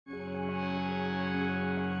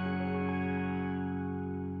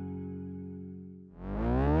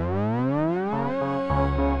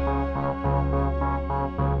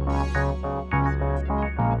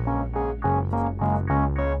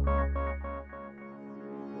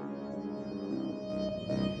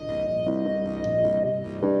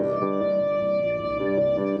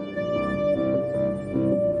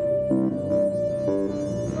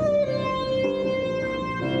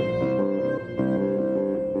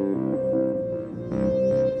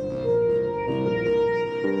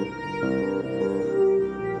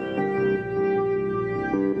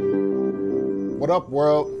up,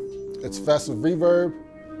 world? It's Fest with Reverb,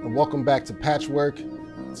 and welcome back to Patchwork.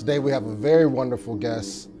 Today we have a very wonderful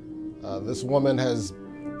guest. This woman has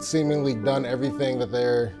seemingly done everything that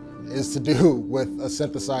there is to do with a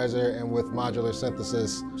synthesizer and with modular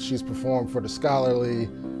synthesis. She's performed for The Scholarly.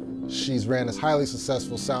 She's ran this highly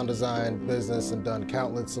successful sound design business and done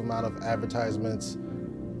countless amount of advertisements.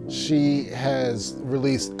 She has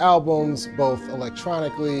released albums both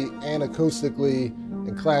electronically and acoustically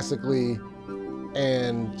and classically,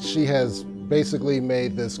 and she has basically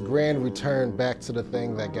made this grand return back to the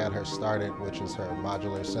thing that got her started, which is her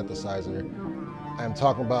modular synthesizer. I'm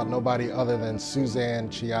talking about nobody other than Suzanne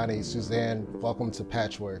Ciani. Suzanne, welcome to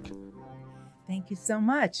Patchwork. Thank you so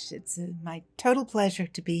much. It's my total pleasure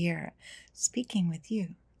to be here speaking with you.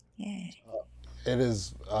 Yay. It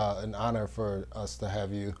is an honor for us to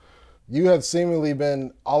have you. You have seemingly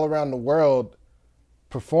been all around the world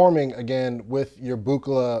performing again with your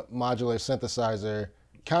Buchla modular synthesizer,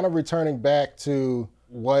 kind of returning back to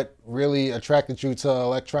what really attracted you to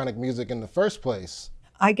electronic music in the first place.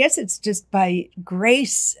 I guess it's just by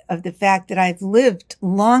grace of the fact that I've lived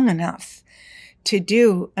long enough to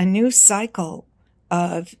do a new cycle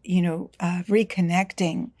of,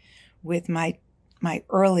 reconnecting with my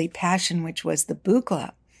early passion, which was the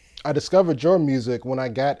Buchla. I discovered your music when I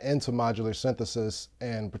got into modular synthesis,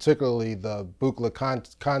 and particularly the Buchla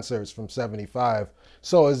concerts from '75.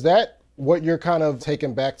 So is that what you're kind of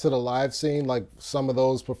taking back to the live scene, like some of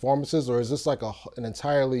those performances, or is this like an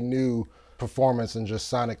entirely new performance in just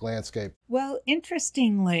sonic landscape? Well,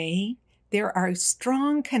 interestingly, there are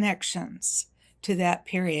strong connections to that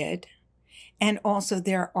period, and also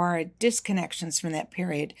there are disconnections from that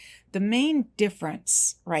period. The main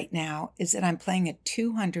difference right now is that I'm playing a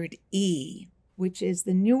 200E, which is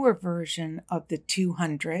the newer version of the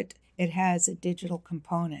 200. It has a digital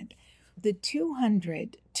component. The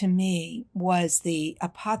 200, to me, was the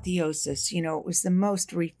apotheosis. It was the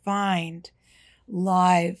most refined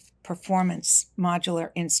live performance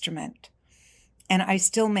modular instrument. And I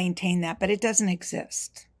still maintain that, but it doesn't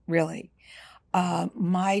exist, really.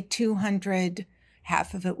 My 200,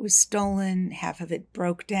 half of it was stolen, half of it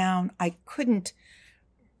broke down. I couldn't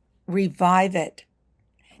revive it.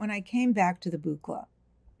 When I came back to the Buchla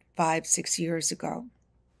 5-6 years ago,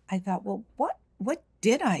 I thought, well, what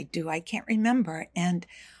did I do? I can't remember. And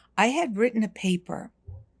I had written a paper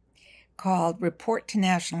called Report to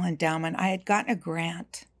National Endowment. I had gotten a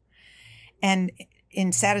grant. And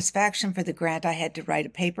in satisfaction for the grant, I had to write a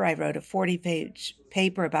paper. I wrote a 40-page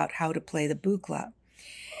paper about how to play the Buchla.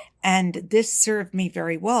 And this served me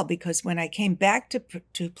very well because when I came back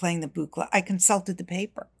to playing the Buchla, I consulted the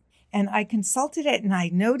paper. And I consulted it and I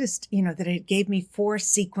noticed, that it gave me 4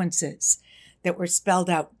 sequences that were spelled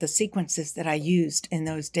out, the sequences that I used in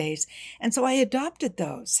those days. And so I adopted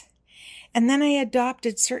those. And then I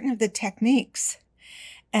adopted certain of the techniques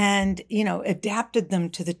and, adapted them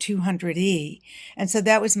to the 200E. And so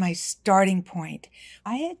that was my starting point.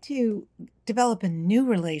 I had to develop a new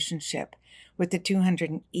relationship with the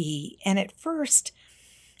 200E. And at first,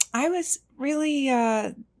 I was really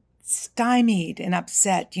stymied and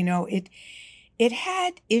upset. It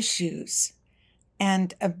had issues.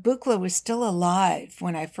 And Buchla was still alive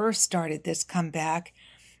when I first started this comeback.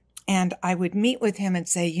 And I would meet with him and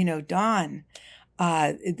say, Don,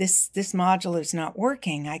 this module is not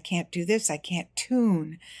working. I can't do this. I can't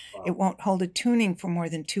tune. Wow. It won't hold a tuning for more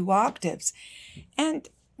than 2 octaves. And,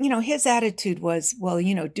 his attitude was, well,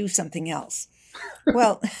 do something else.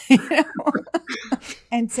 Well,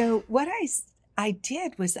 and so what I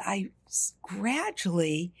did was I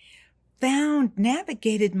gradually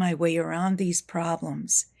navigated my way around these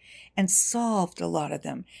problems and solved a lot of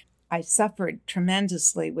them. I suffered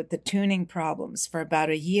tremendously with the tuning problems for about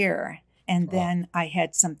a year. And then I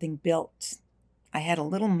had something built. I had a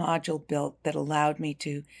little module built that allowed me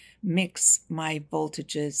to mix my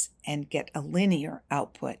voltages and get a linear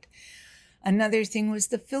output. Another thing was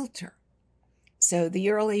the filter. So the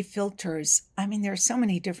early filters, there are so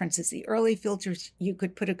many differences. The early filters, you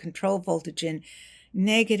could put a control voltage in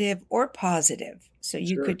negative or positive. So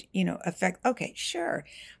you could, affect, okay, sure.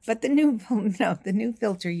 But the new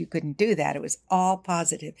filter, you couldn't do that. It was all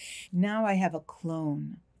positive. Now I have a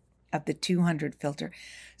clone of the 200 filter.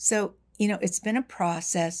 So, it's been a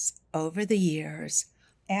process over the years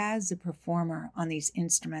as a performer on these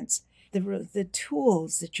instruments. The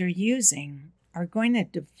tools that you're using are going to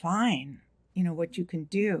define, what you can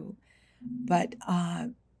do. But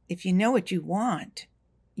if you know what you want,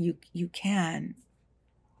 you can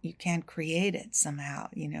create it somehow,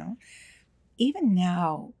 Even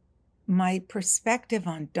now, my perspective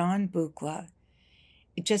on Don Buchla,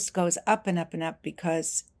 it just goes up and up and up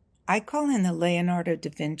because I call him the Leonardo da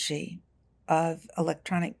Vinci of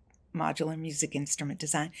electronic modular music instrument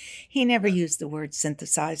design. He never used the word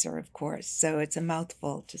synthesizer, of course, so it's a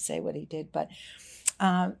mouthful to say what he did. But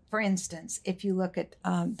for instance, if you look at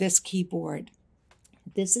this keyboard,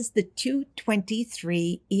 this is the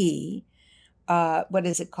 223E. What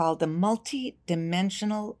is it called? The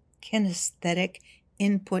multi-dimensional kinesthetic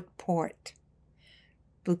input port.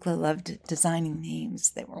 Buchla loved designing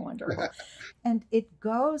names. They were wonderful. And it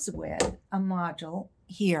goes with a module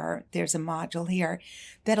here. There's a module here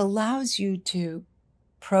that allows you to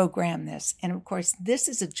program this. And of course, this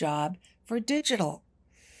is a job for digital.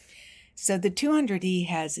 So the 200E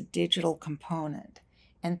has a digital component.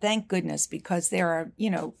 And thank goodness, because there are,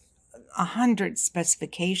 100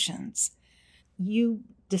 specifications. You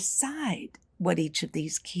decide what each of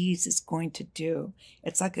these keys is going to do.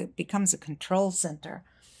 It's like it becomes a control center.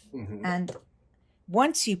 Mm-hmm. And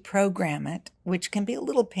once you program it, which can be a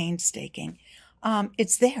little painstaking,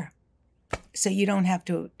 it's there. So you don't have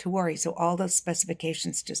to worry. So all those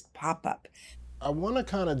specifications just pop up. I want to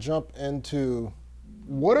kind of jump into,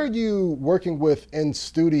 what are you working with in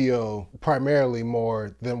studio primarily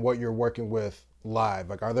more than what you're working with live?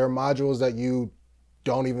 Like, are there modules that you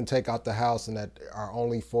don't even take out the house and that are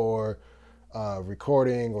only for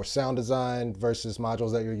recording or sound design versus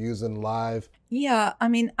modules that you're using live? Yeah, I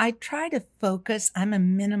mean, I try to focus. I'm a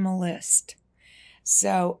minimalist.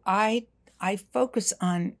 So I focus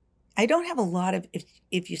on, I don't have a lot of,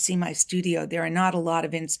 if you see my studio, there are not a lot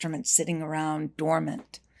of instruments sitting around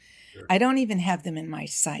dormant. Sure. I don't even have them in my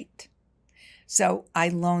site. So I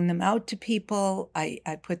loan them out to people. I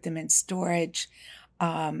put them in storage.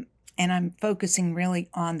 And I'm focusing really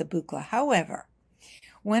on the Buchla. However,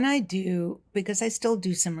 when I do, because I still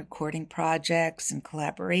do some recording projects and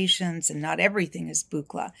collaborations, and not everything is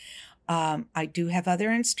Buchla, I do have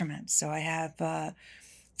other instruments. So I have,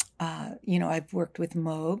 I've worked with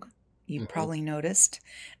Moog. You've probably noticed.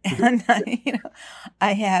 And,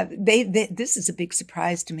 I have, this is a big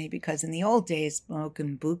surprise to me, because in the old days, Moog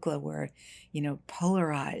and Buchla were,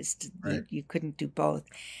 polarized. Right. You couldn't do both.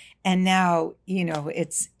 And now,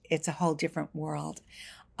 it's a whole different world.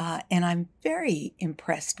 And I'm very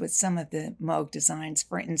impressed with some of the Moog designs.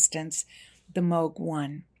 For instance, the Moog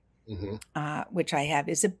 1, which I have,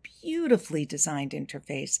 is a beautifully designed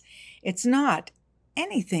interface. It's not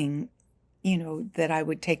anything, that I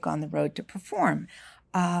would take on the road to perform.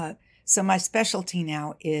 So my specialty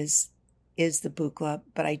now is the Buchla,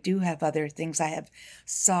 but I do have other things. I have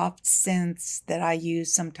soft synths that I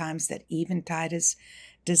use sometimes that Eventide has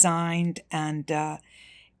designed. And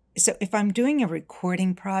so if I'm doing a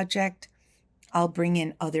recording project, I'll bring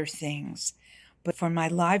in other things. But for my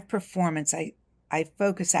live performance, I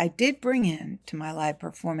focus. I did bring in to my live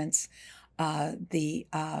performance the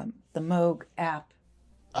Moog app.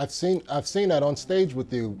 I've seen that on stage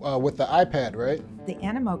with you with the iPad, right? The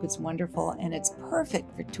Animoog is wonderful, and it's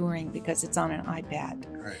perfect for touring because it's on an iPad.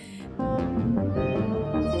 Right.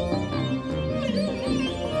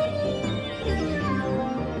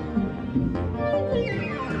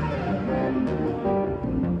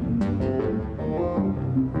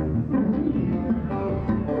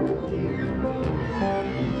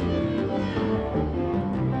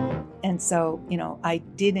 And so, I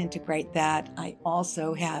did integrate that. I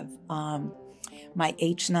also have my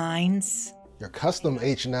H9s. Your custom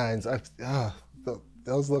H9s.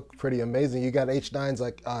 Those look pretty amazing. You got H9s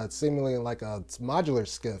like seemingly like a modular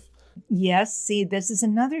skiff. Yes. See, this is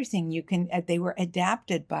another thing. You can. They were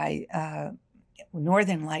adapted by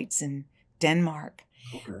Northern Lights in Denmark.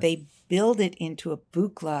 Okay. They build it into a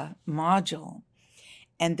Buchla module,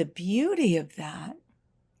 and the beauty of that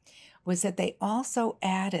was that they also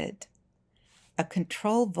added a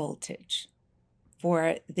control voltage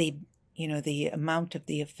for the amount of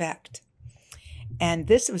the effect. And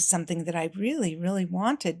this was something that I really, really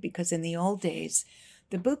wanted, because in the old days,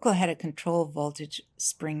 the Buchla had a control voltage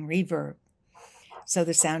spring reverb. So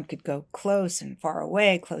the sound could go close and far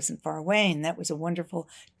away, and that was a wonderful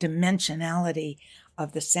dimensionality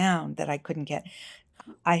of the sound that I couldn't get.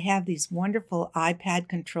 I have these wonderful iPad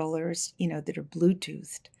controllers, that are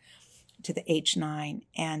Bluetoothed to the H9,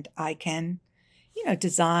 and I can,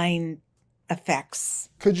 design effects.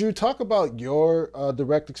 Could you talk about your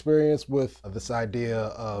direct experience with this idea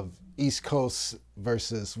of East Coast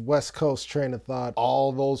versus West Coast train of thought,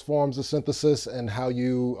 all those forms of synthesis, and how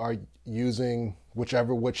you are using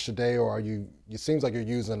which today, or it seems like you're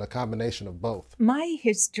using a combination of both? My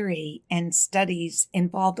history and studies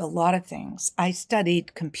involved a lot of things. I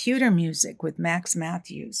studied computer music with Max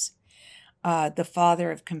Matthews. the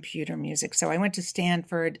father of computer music. So I went to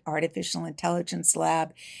Stanford Artificial Intelligence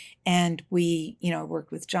Lab, and we,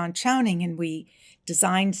 worked with John Chowning, and we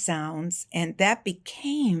designed sounds, and that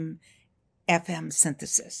became FM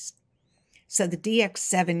synthesis. So the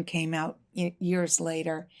DX7 came out years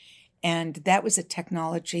later, and that was a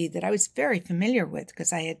technology that I was very familiar with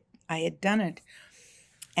because I had done it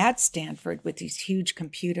at Stanford with these huge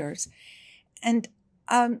computers. And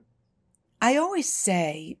I always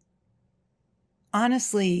say,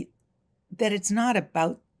 honestly, that it's not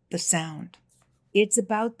about the sound. It's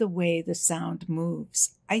about the way the sound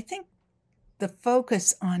moves. I think the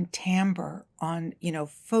focus on timbre, on,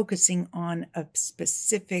 focusing on a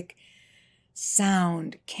specific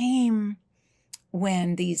sound came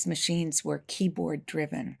when these machines were keyboard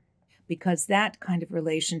driven, because that kind of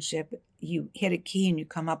relationship, you hit a key and you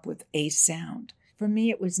come up with a sound. For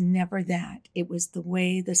me, it was never that. It was the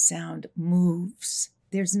way the sound moves.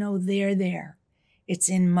 There's no there. It's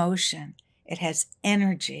in motion. It has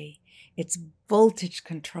energy. It's voltage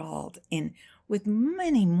controlled with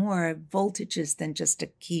many more voltages than just a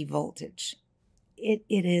key voltage. It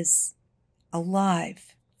is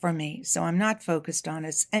alive for me. So I'm not focused on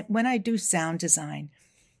it. And when I do sound design,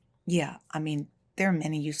 there are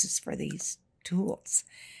many uses for these tools,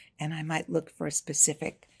 and I might look for a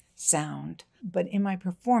specific sound. But in my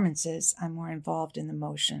performances, I'm more involved in the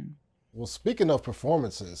motion. Well, speaking of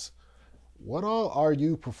performances, what all are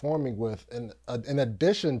you performing with in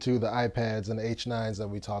addition to the iPads and the H9s that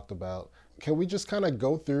we talked about? Can we just kind of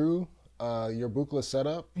go through your Buchla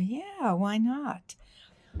setup? Yeah, why not?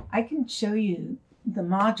 I can show you the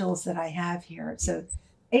modules that I have here. So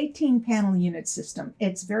 18 panel unit system.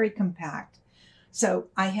 It's very compact. So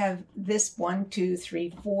I have this 1, 2,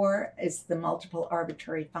 3, 4 is the multiple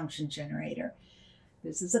arbitrary function generator.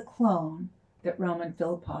 This is a clone that Roman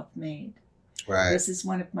Filipov made. Right. This is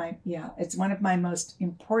it's one of my most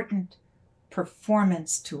important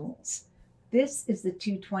performance tools. This is the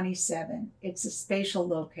 227. It's a spatial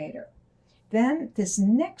locator. Then this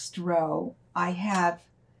next row, I have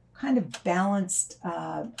kind of balanced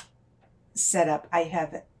setup. I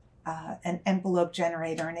have an envelope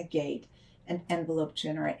generator and a gate, an envelope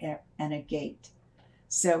generator and a gate.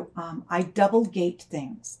 So I double gate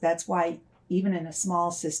things. That's why even in a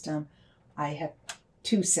small system, I have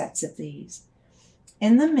 2 sets of these.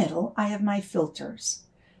 In the middle, I have my filters.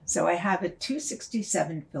 So I have a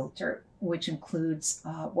 267 filter, which includes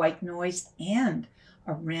white noise and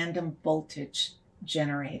a random voltage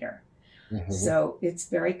generator. Mm-hmm. So it's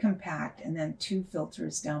very compact, and then 2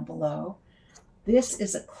 filters down below. This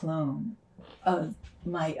is a clone of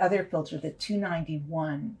my other filter, the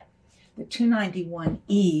 291. The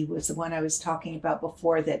 291E was the one I was talking about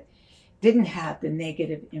before that didn't have the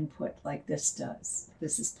negative input like this does.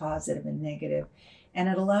 This is positive and negative, and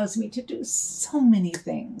it allows me to do so many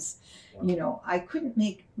things. I couldn't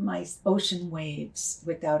make my ocean waves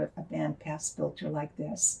without a bandpass filter like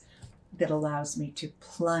this that allows me to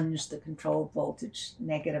plunge the control voltage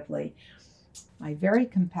negatively. My very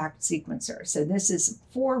compact sequencer. So this is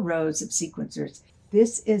 4 rows of sequencers.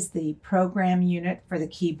 This is the program unit for the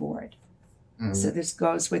keyboard. Mm-hmm. So this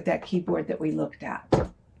goes with that keyboard that we looked at.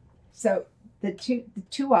 So the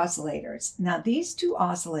two oscillators. Now these 2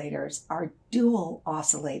 oscillators are dual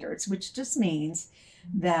oscillators, which just means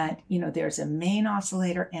that, there's a main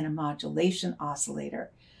oscillator and a modulation oscillator.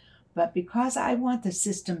 But because I want the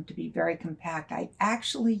system to be very compact, I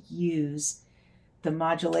actually use the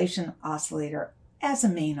modulation oscillator as a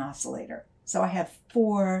main oscillator. So I have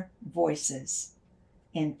 4 voices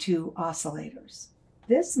in 2 oscillators.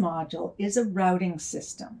 This module is a routing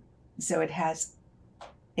system. So it has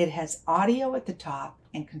audio at the top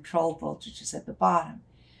and control voltages at the bottom.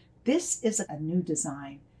 This is a new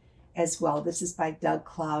design as well. This is by Doug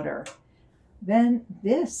Clowder. Then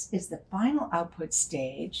this is the final output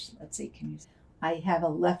stage. Let's see, I have a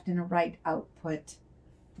left and a right output.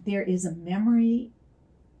 There is a memory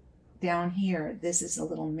down here. This is a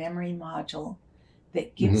little memory module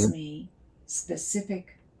that gives mm-hmm. me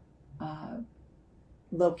specific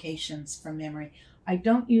locations for memory. I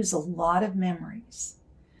don't use a lot of memories.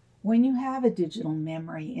 When you have a digital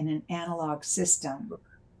memory in an analog system,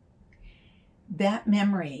 that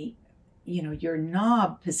memory, your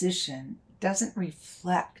knob position doesn't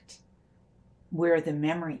reflect where the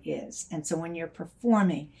memory is. And so when you're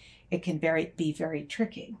performing, it can be very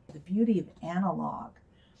tricky. The beauty of analog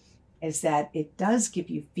is that it does give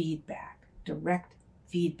you feedback, direct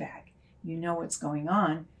feedback. You know what's going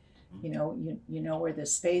on. You know where the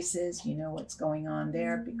space is. You know what's going on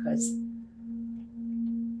there because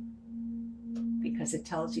it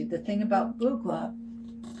tells you. The thing about Buchla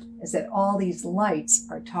is that all these lights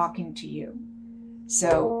are talking to you.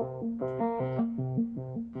 So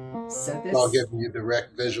this, I'll give you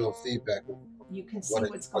direct visual feedback. You can see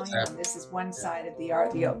what's going on. This is one side of the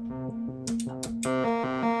RVO.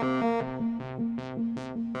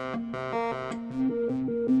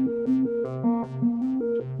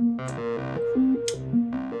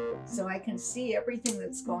 So I can see everything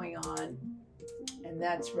that's going on, and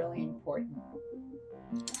that's really important.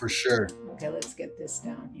 For sure. Okay, let's get this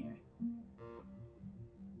down here.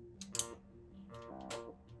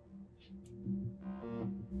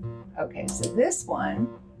 Okay, so this one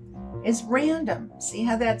is random. See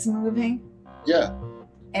how that's moving? Yeah.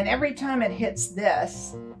 And every time it hits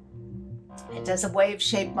this, it does a wave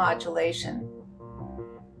shape modulation.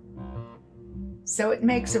 So it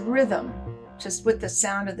makes a rhythm just with the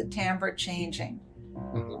sound of the timbre changing.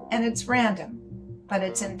 Mm-hmm. And it's random, but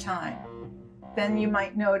it's in time. Then you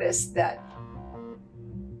might notice that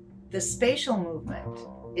the spatial movement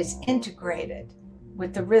is integrated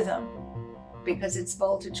with the rhythm because it's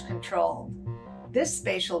voltage controlled. This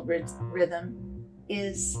spatial rhythm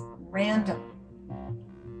is random.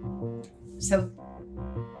 So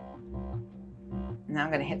now I'm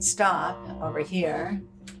going to hit stop over here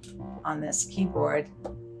on this keyboard.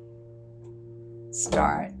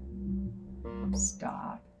 Start,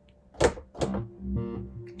 stop,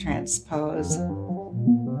 transpose.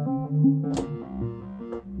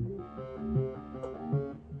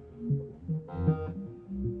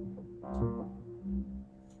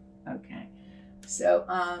 Okay, so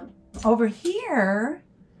over here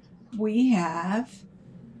we have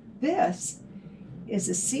this is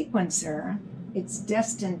a sequencer. It's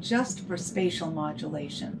destined just for spatial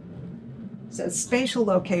modulation. So spatial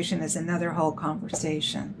location is another whole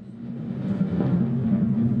conversation.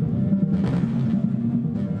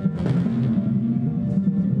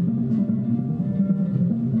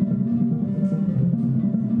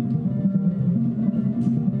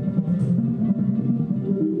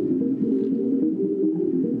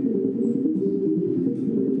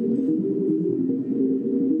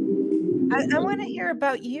 I want to hear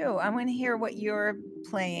about you. I want to hear what you're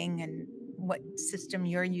playing and what system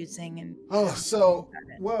you're using. And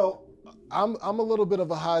I'm a little bit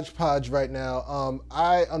of a hodgepodge right now.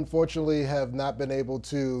 I unfortunately have not been able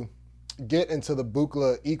to get into the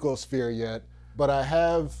Buchla ecosphere yet, but I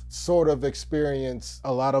have sort of experienced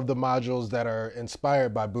a lot of the modules that are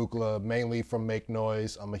inspired by Buchla, mainly from Make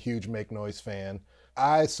Noise. I'm a huge Make Noise fan.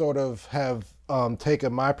 I sort of have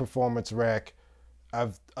taken my performance rack.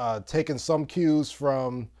 I've taken some cues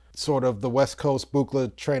from sort of the West Coast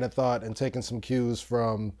Buchla train of thought and taken some cues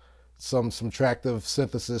from some subtractive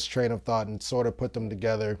synthesis train of thought and sort of put them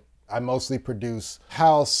together. I mostly produce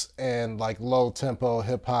house and like low tempo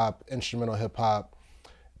hip hop, instrumental hip hop,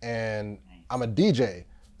 and I'm a DJ.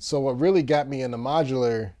 So what really got me into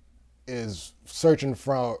modular is searching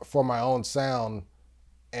for my own sound.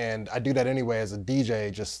 And I do that anyway as a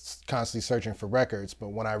DJ, just constantly searching for records. But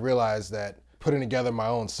when I realized that putting together my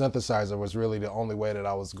own synthesizer was really the only way that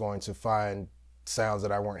I was going to find sounds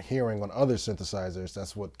that I weren't hearing on other synthesizers,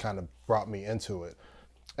 that's what kind of brought me into it.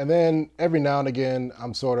 And then every now and again,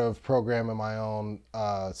 I'm sort of programming my own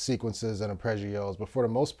sequences and arpeggios, but for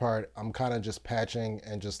the most part, I'm kind of just patching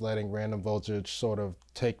and just letting random voltage sort of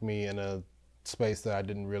take me in a space that I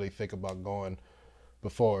didn't really think about going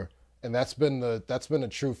before. And that's been a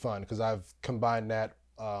true fun, because I've combined that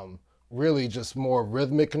really just more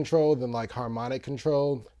rhythmic control than like harmonic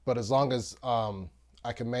control. But as long as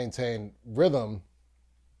I can maintain rhythm,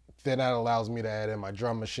 then that allows me to add in my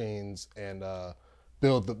drum machines and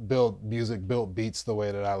build music, build beats the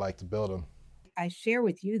way that I like to build them. I share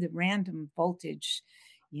with you the random voltage,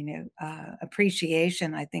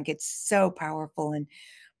 appreciation. I think it's so powerful. And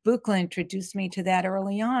Buchla introduced me to that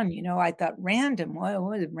early on. I thought random,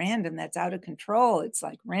 what is random? That's out of control. It's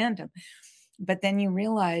like random. But then you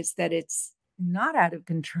realize that it's not out of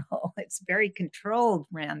control. It's very controlled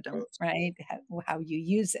random, right? How you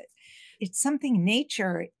use it. It's something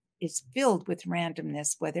nature is filled with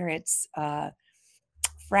randomness, whether it's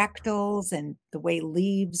fractals and the way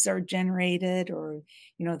leaves are generated, or,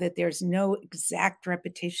 that there's no exact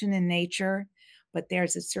repetition in nature, but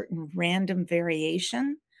there's a certain random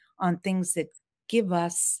variation on things that give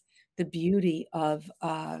us the beauty of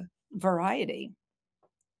variety.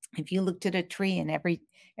 If you looked at a tree and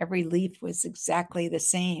every leaf was exactly the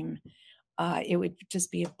same, it would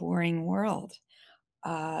just be a boring world.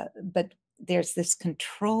 But there's this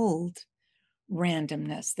controlled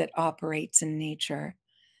randomness that operates in nature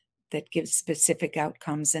that gives specific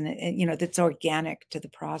outcomes, and that's organic to the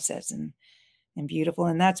process and beautiful.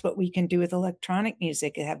 And that's what we can do with electronic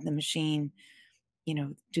music, have the machine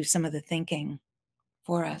do some of the thinking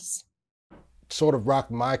for us. Sort of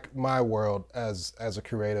rocked my world as a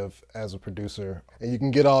creative, as a producer. And you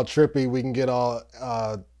can get all trippy, we can get all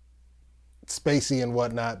spacey and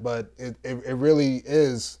whatnot, but it really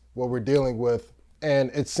is what we're dealing with.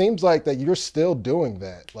 And it seems like that you're still doing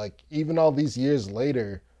that, like even all these years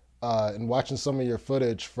later, and watching some of your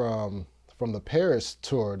footage from the Paris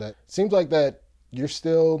tour, that seems like that you're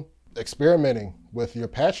still experimenting with your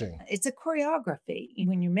patching. It's a choreography.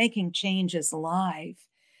 When you're making changes live,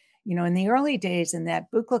 in the early days in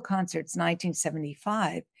that Buchla concerts,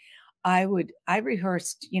 1975, I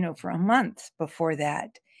rehearsed, for a month before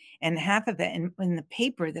that. And half of it in the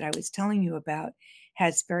paper that I was telling you about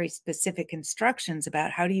has very specific instructions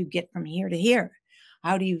about how do you get from here to here?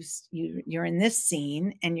 How do you're in this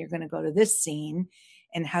scene and you're going to go to this scene,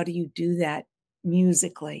 and how do you do that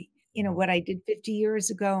musically? What I did 50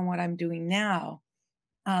 years ago and what I'm doing now,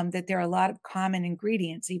 that there are a lot of common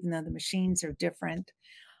ingredients, even though the machines are different.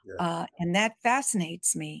 Yeah. And that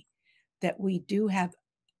fascinates me, that we do have,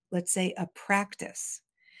 let's say, a practice.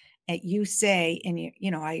 And you say,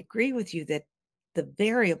 and I agree with you that the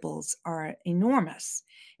variables are enormous.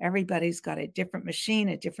 Everybody's got a different machine,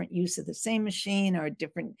 a different use of the same machine, or a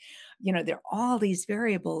different, there are all these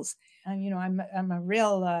variables. And, I'm a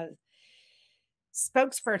real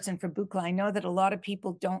spokesperson for Buchla. I know that a lot of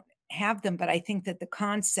people don't have them, but I think that the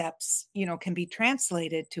concepts, can be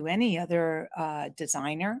translated to any other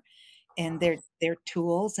designer and their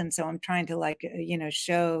tools. And so I'm trying to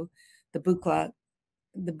show the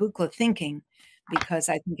Buchla thinking, because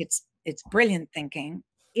I think it's brilliant thinking.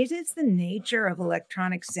 It is the nature of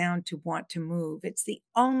electronic sound to want to move. It's the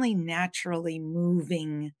only naturally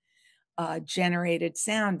moving generated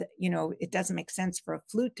sound. It doesn't make sense for a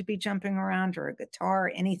flute to be jumping around, or a guitar, or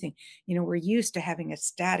anything. We're used to having a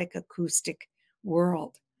static acoustic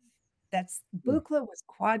world. Buchla was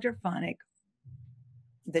quadraphonic,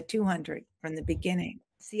 the 200 from the beginning.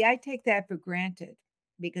 See, I take that for granted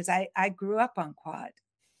because I grew up on quad.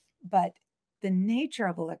 But the nature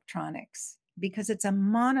of electronics, because it's a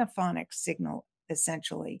monophonic signal,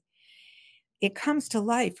 essentially, it comes to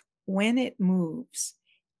life when it moves.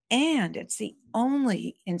 And it's the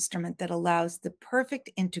only instrument that allows the perfect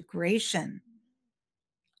integration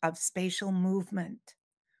of spatial movement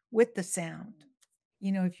with the sound.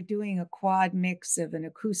 If you're doing a quad mix of an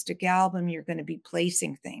acoustic album, you're going to be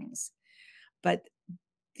placing things. But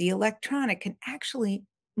the electronic can actually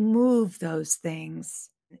move those things.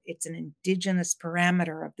 It's an indigenous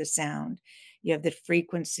parameter of the sound. You have the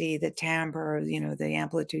frequency, the timbre, the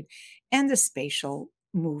amplitude, and the spatial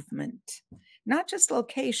movement. Not just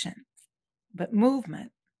location, but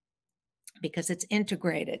movement, because it's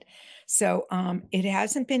integrated. So it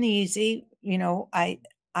hasn't been easy. I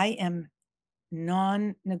am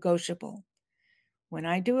non-negotiable. When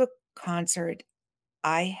I do a concert,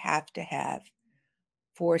 I have to have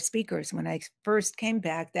 4 speakers. When I first came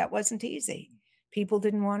back, that wasn't easy. People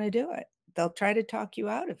didn't want to do it. They'll try to talk you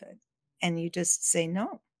out of it. And you just say,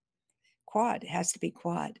 no, quad, it has to be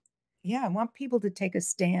quad. Yeah, I want people to take a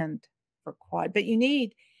stand for quad. But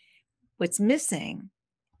what's missing,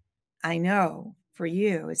 I know, for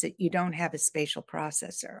you, is that you don't have a spatial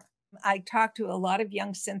processor. I talk to a lot of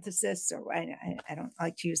young synthesists, or I don't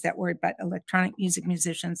like to use that word, but electronic music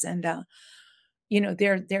musicians. And,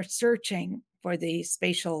 they're searching for the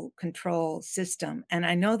spatial control system. And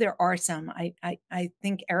I know there are some. I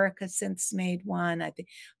think Erica Synths made one. I think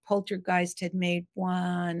Poltergeist had made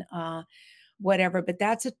one, whatever. But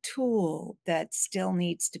that's get that still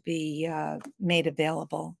needs to be made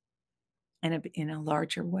available in a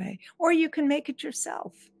larger way. Or you can make it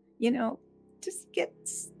yourself. Just get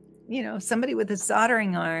somebody with a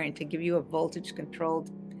soldering iron to give you a voltage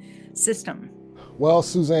controlled system. Well,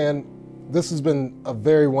 Suzanne, this has been a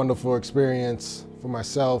very wonderful experience for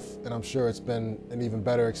myself, and I'm sure it's been an even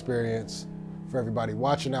better experience for everybody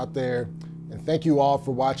watching out there. And thank you all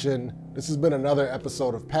for watching. This has been another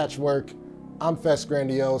episode of Patchwork. I'm Fest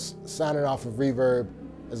Grandiose, signing off of Reverb.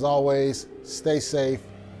 As always, stay safe,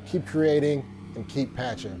 keep creating, and keep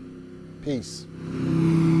patching. Peace.